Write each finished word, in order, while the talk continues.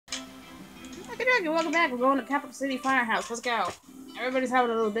doing? Welcome back. We're going to Capital City Firehouse. Let's go. Everybody's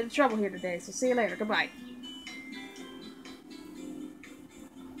having a little bit of trouble here today, so see you later. Goodbye.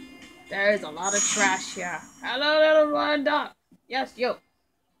 There is a lot of trash here. Hello, little blind dog. Yes, you.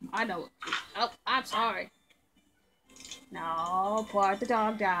 I know it. Oh, I'm sorry. No, put the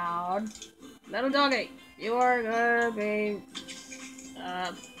dog down. Little doggy, you are gonna be...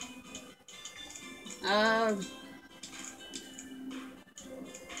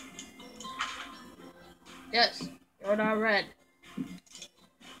 Yes, you're not red.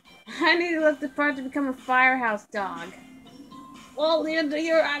 I need to look the part to become a firehouse dog. Well,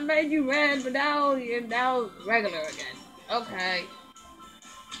 I made you red, but now you're now regular again. Okay.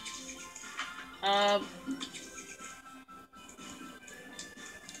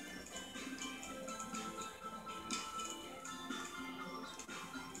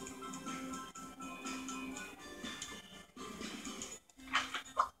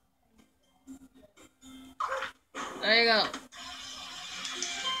 There you go.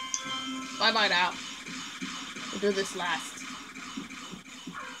 Bye-bye now. We'll do this last.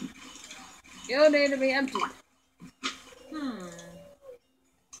 You need to be emptied.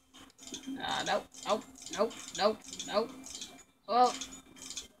 Nope, nope, nope, nope, nope. Well.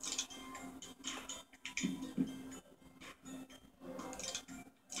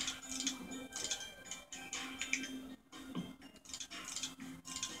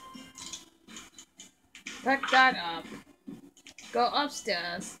 Pick that up. Go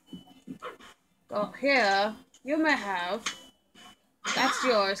upstairs. Go here. You may have. That's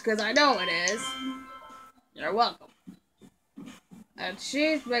yours, because I know it is. You're welcome. And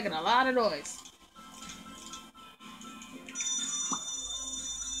she's making a lot of noise.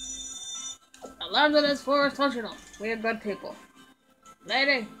 Alarms on this floor is functional. We are good people.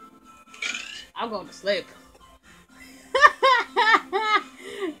 Lady, I'm going to sleep.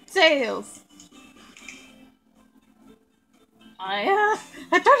 Tails. I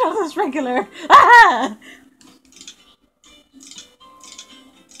turned on this regular. Ah!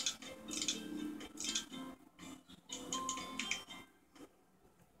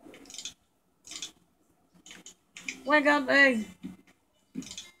 Wake up, egg.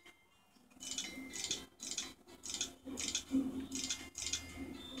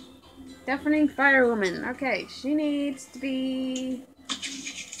 Deafening firewoman. Okay, she needs to be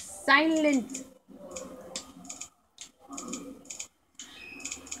silent.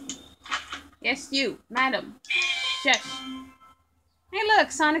 Yes, you, madam. Shush. Hey, look,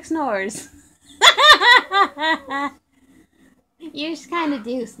 Sonic snores. You just kind of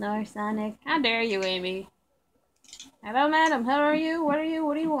do snore, Sonic. How dare you, Amy? Hello, madam. How are you? What are you?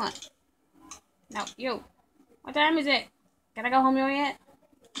 What do you want? No, you. What time is it? Can I go home yet?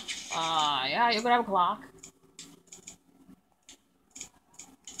 Yeah, you could have a clock.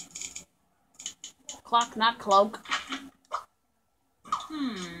 Clock, not cloak.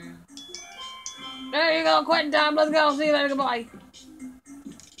 There you go, quitting time. Let's go. See you later. Goodbye.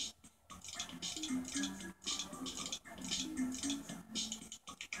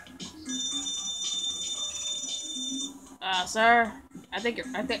 Sir, I think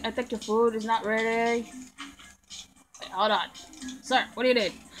your food is not ready. Wait, hold on. Sir, what do you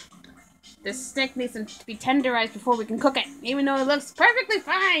need? This steak needs to be tenderized before we can cook it, even though it looks perfectly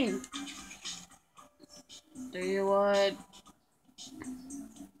fine. Do you want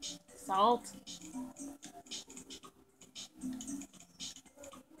salt?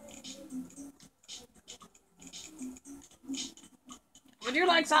 Would you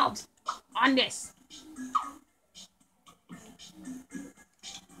like salt on this?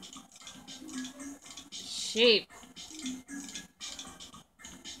 Sheep.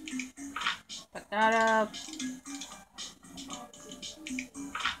 Put that up.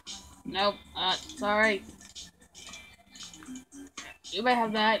 Nope. Sorry. You may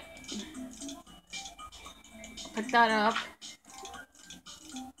have that. Pick that up.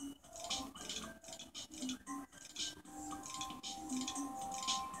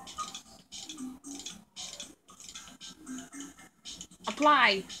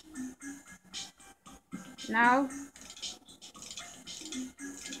 Apply. No.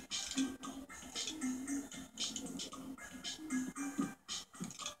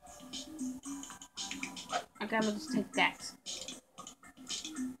 Okay, I'm gonna just take that.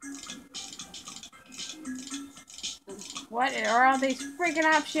 What are all these freaking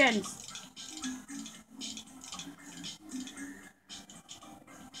options?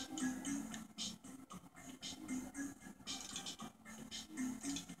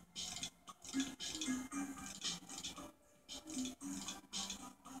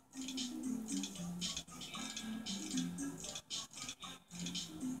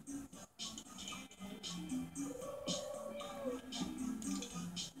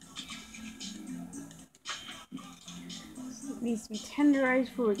 Needs to be tenderized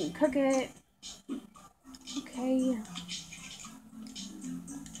before we can cook it. Okay.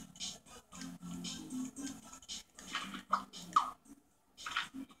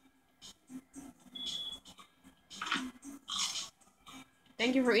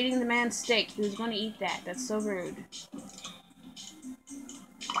 Thank you for eating the man's steak. He was going to eat that. That's so rude.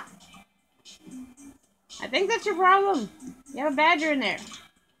 I think that's your problem. You have a badger in there.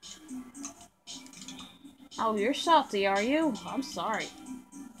 Oh, you're salty, are you? I'm sorry.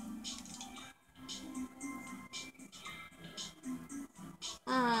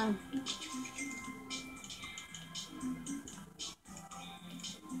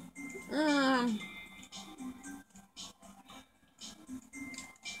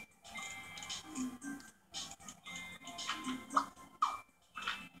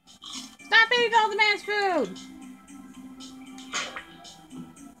 Stop eating all the man's food!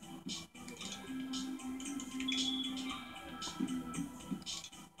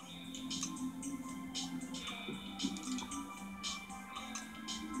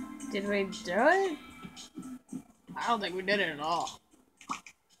 Did we do it? I don't think we did it at all.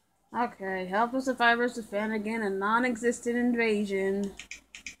 Okay, help the survivors defend against a non-existent invasion.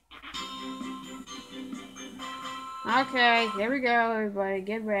 Okay, here we go, everybody.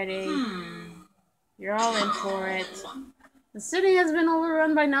 Get ready. You're all in for it. The city has been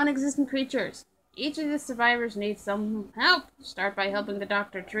overrun by non-existent creatures. Each of the survivors needs some help. Start by helping the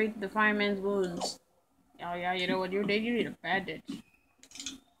doctor treat the fireman's wounds. Oh yeah, you know what you need? You need a bandage.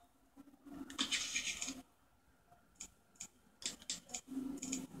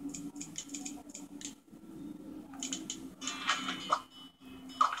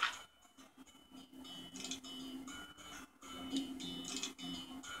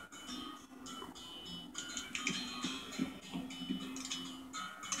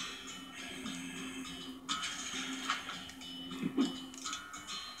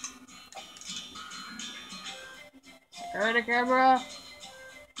 Security camera.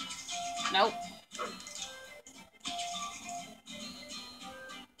 Nope.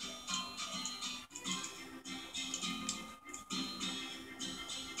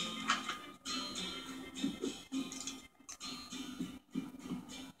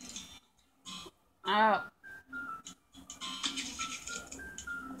 Oh.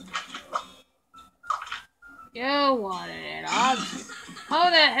 You wanted it. Who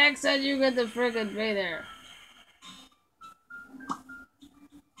the heck said you could the friggin' be there?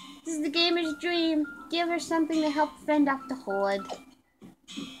 This is the gamer's dream. Give her something to help fend off the horde.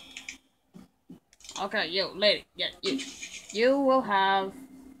 Okay, you, lady. Yeah, you. You will have...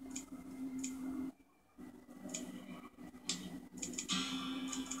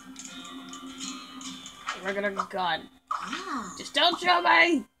 a regular gun. Just don't show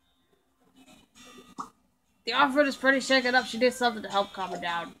me! The off-road is pretty shaken up. She did something to help calm her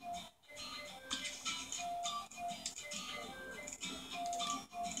down.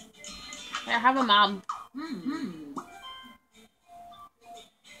 Here, have a mom.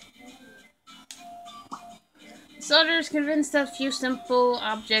 Soldiers convinced that few simple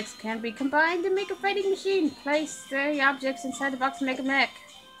objects can be combined to make a fighting machine. Place the objects inside the box and make a mech.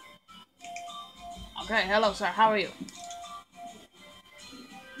 Okay, hello sir, how are you?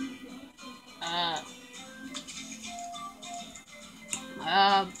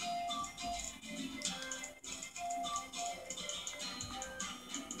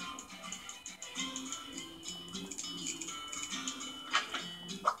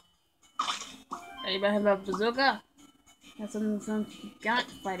 Anybody have a bazooka? That's some got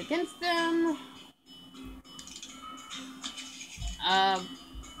to fight against them.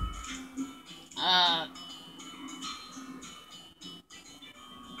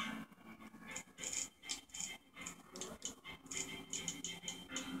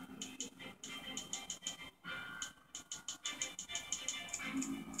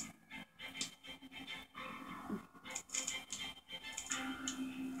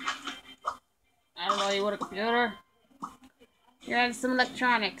 I don't know, you want a computer? You had some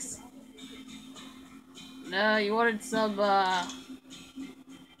electronics. No, you wanted some,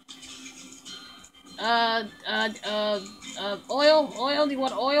 oil? Oil? Do you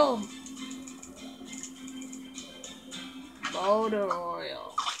want oil? Motor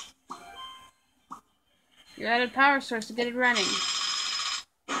oil. You added power source to get it running.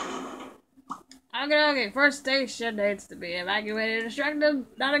 Okay, first station needs to be evacuated. Distract the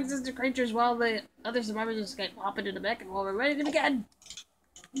non-existent creatures while the other survivors escape. Hop into the mech and while we're ready to begin.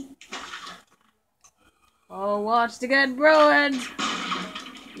 Oh, watch to get ruined!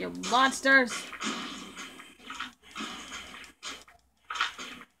 You monsters!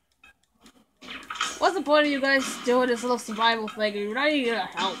 What's What's the point of you guys doing this little survival thing? You're not even gonna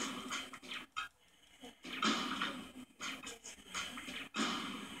help.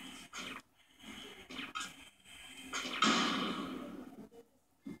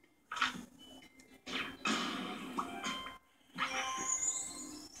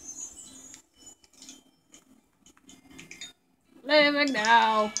 Living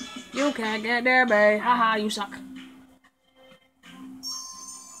now. You can't get near me. Haha, you suck.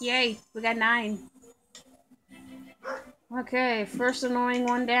 Yay, we got 9. Okay, first annoying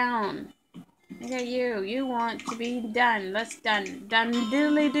one down. Look at you. You want to be done. Let's done. Done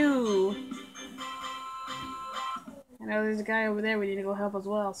diddly do. I know there's a guy over there we need to go help as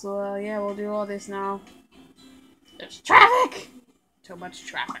well. So, yeah, we'll do all this now. There's traffic! Too much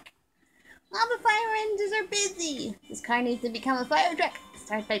traffic. All the fire engines are busy. This car needs to become a fire truck.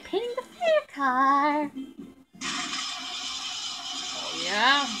 Start by painting the fire car. Oh,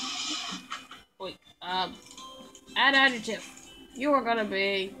 yeah? Wait, add adjective. You are gonna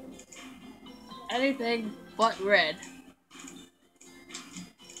be anything but red.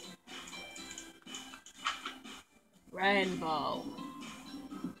 Rainbow.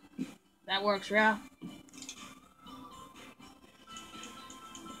 That works, yeah?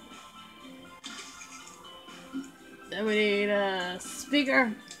 Then we need a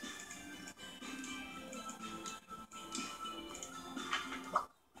speaker.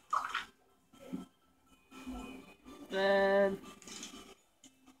 Then...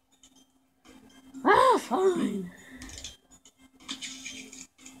 ah, fine.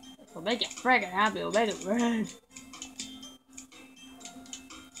 We'll make it friggin' happy. We'll make it red.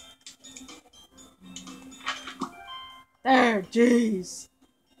 There, jeez.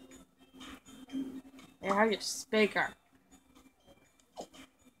 There, have your speaker.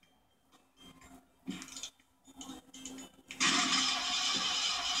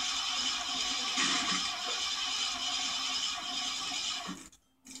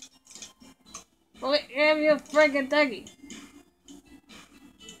 Well, have your friggin' thingy.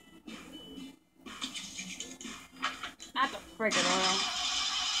 Not the friggin' oil.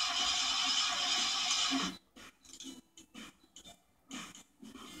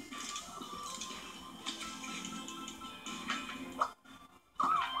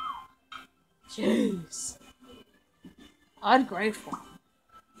 Jeez. Ungrateful.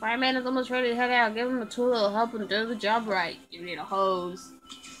 Fireman is almost ready to head out. Give him a tool that'll help him do the job right. You need a hose.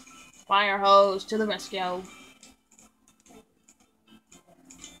 Fire hose to the rescue.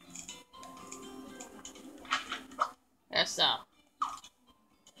 Yes, sir.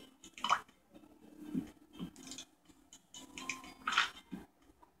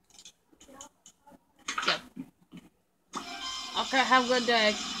 Yep. Okay, have a good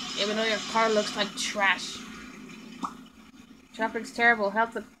day. Even though your car looks like trash. Traffic's terrible.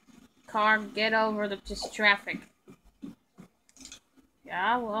 Help the car get over this traffic.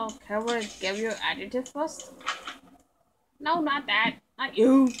 Yeah, well, can we give you an adjective first? No, not that. Not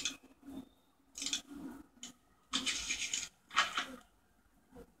you.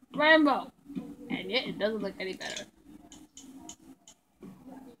 Rainbow. And yet it doesn't look any better.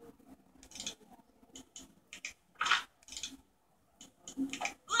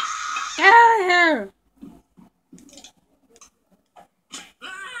 Get out of here!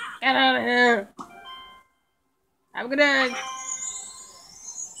 Get out of here! Have a good day.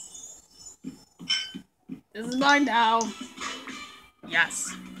 This is mine now.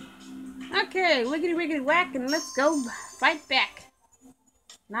 Yes. Okay, wiggity wiggity whack, and let's go fight back.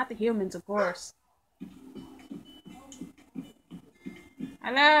 Not the humans, of course.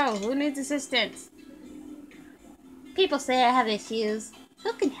 Hello, who needs assistance? People say I have issues.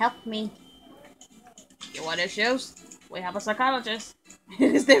 Who can help me? You want issues? We have a psychologist.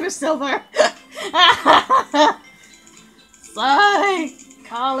 His name is Silver.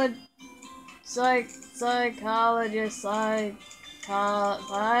 Psychologist.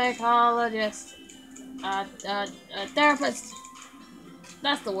 Therapist.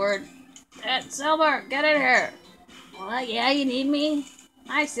 That's the word. Silver, get in here. What? Yeah, you need me?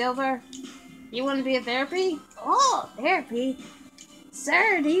 Hi, Silver. You want to be a therapy? Oh, therapy?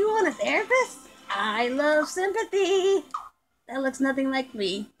 Sir, do you want a therapist? I love sympathy. That looks nothing like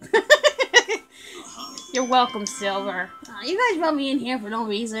me. You're welcome, Silver. You guys brought me in here for no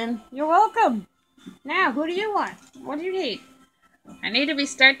reason. You're welcome. Now, who do you want? What do you need? I need to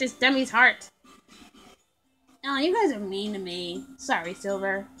restart this dummy's heart. Oh, you guys are mean to me. Sorry,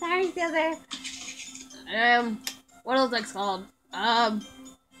 Silver. Sorry, Silver. What else that's called?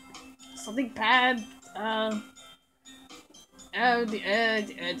 Something bad.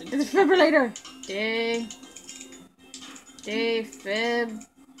 Defibrillator.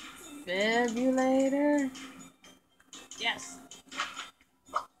 Defibrillator? Yes.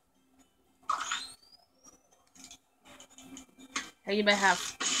 Hey, you may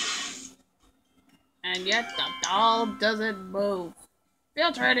have. And yet the doll doesn't move.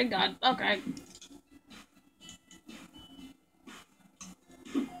 Filtering gun. Okay.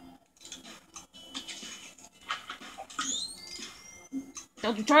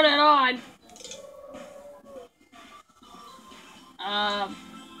 Don't you turn it on.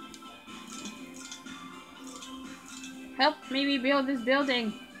 Help me rebuild this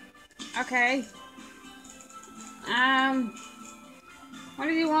building. Okay. What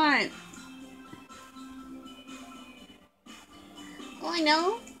do you want? Oh, I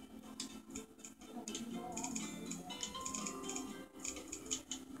know.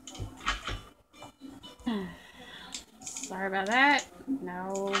 Sorry about that.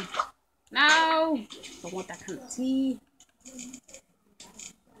 No. No! Don't want that kind of tea.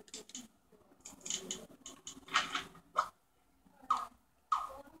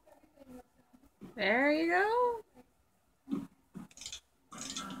 There you go.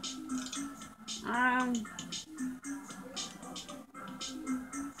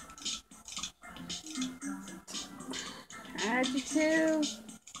 Add you two.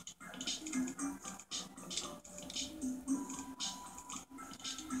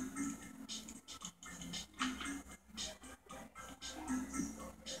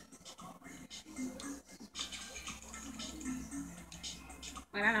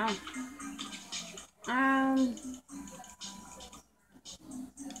 I don't know.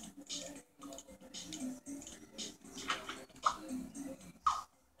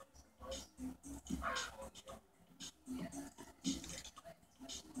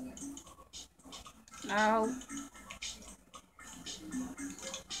 No.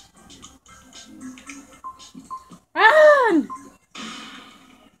 Run!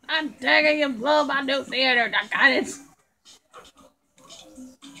 I'm taking you blow my new theater. I got it.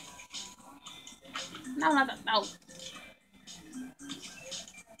 No, no, no.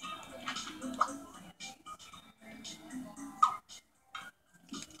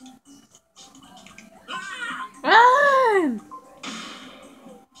 Run!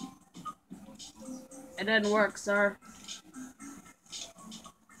 It didn't work, sir.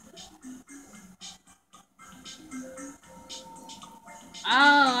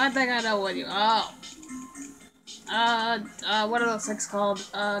 Oh, I think I know what you. Oh. What are those things called?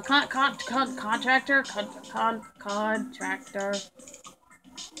 Contractor? Contractor.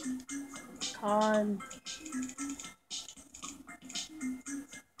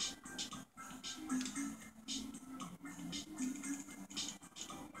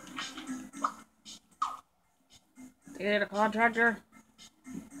 You need a contractor?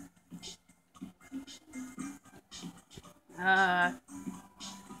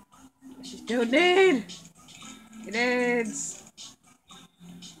 She still need. It is.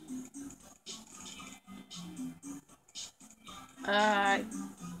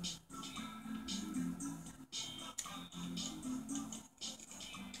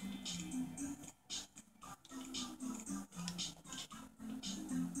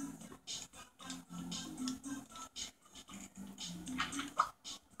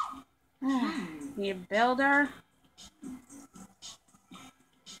 Need a builder.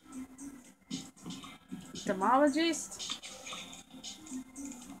 Demologist.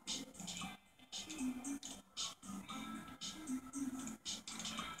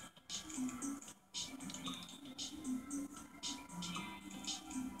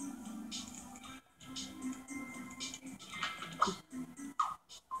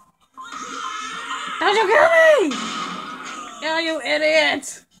 Don't you kill me! Oh, you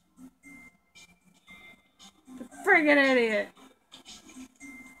idiot! You friggin' idiot!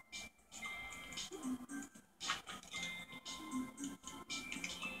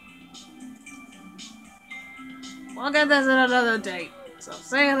 We'll get this in another date. So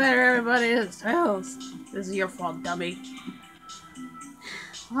see you later, everybody. It's Tails. This is your fault, dummy.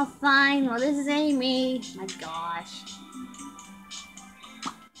 Well, fine. Well, this is Amy. My gosh.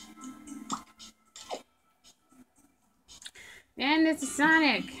 And it's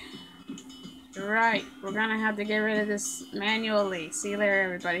Sonic. Right. We're gonna have to get rid of this manually. See you later,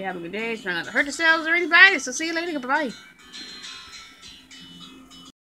 everybody. Have a good day. Try not to hurt yourselves or anybody. So see you later. Goodbye.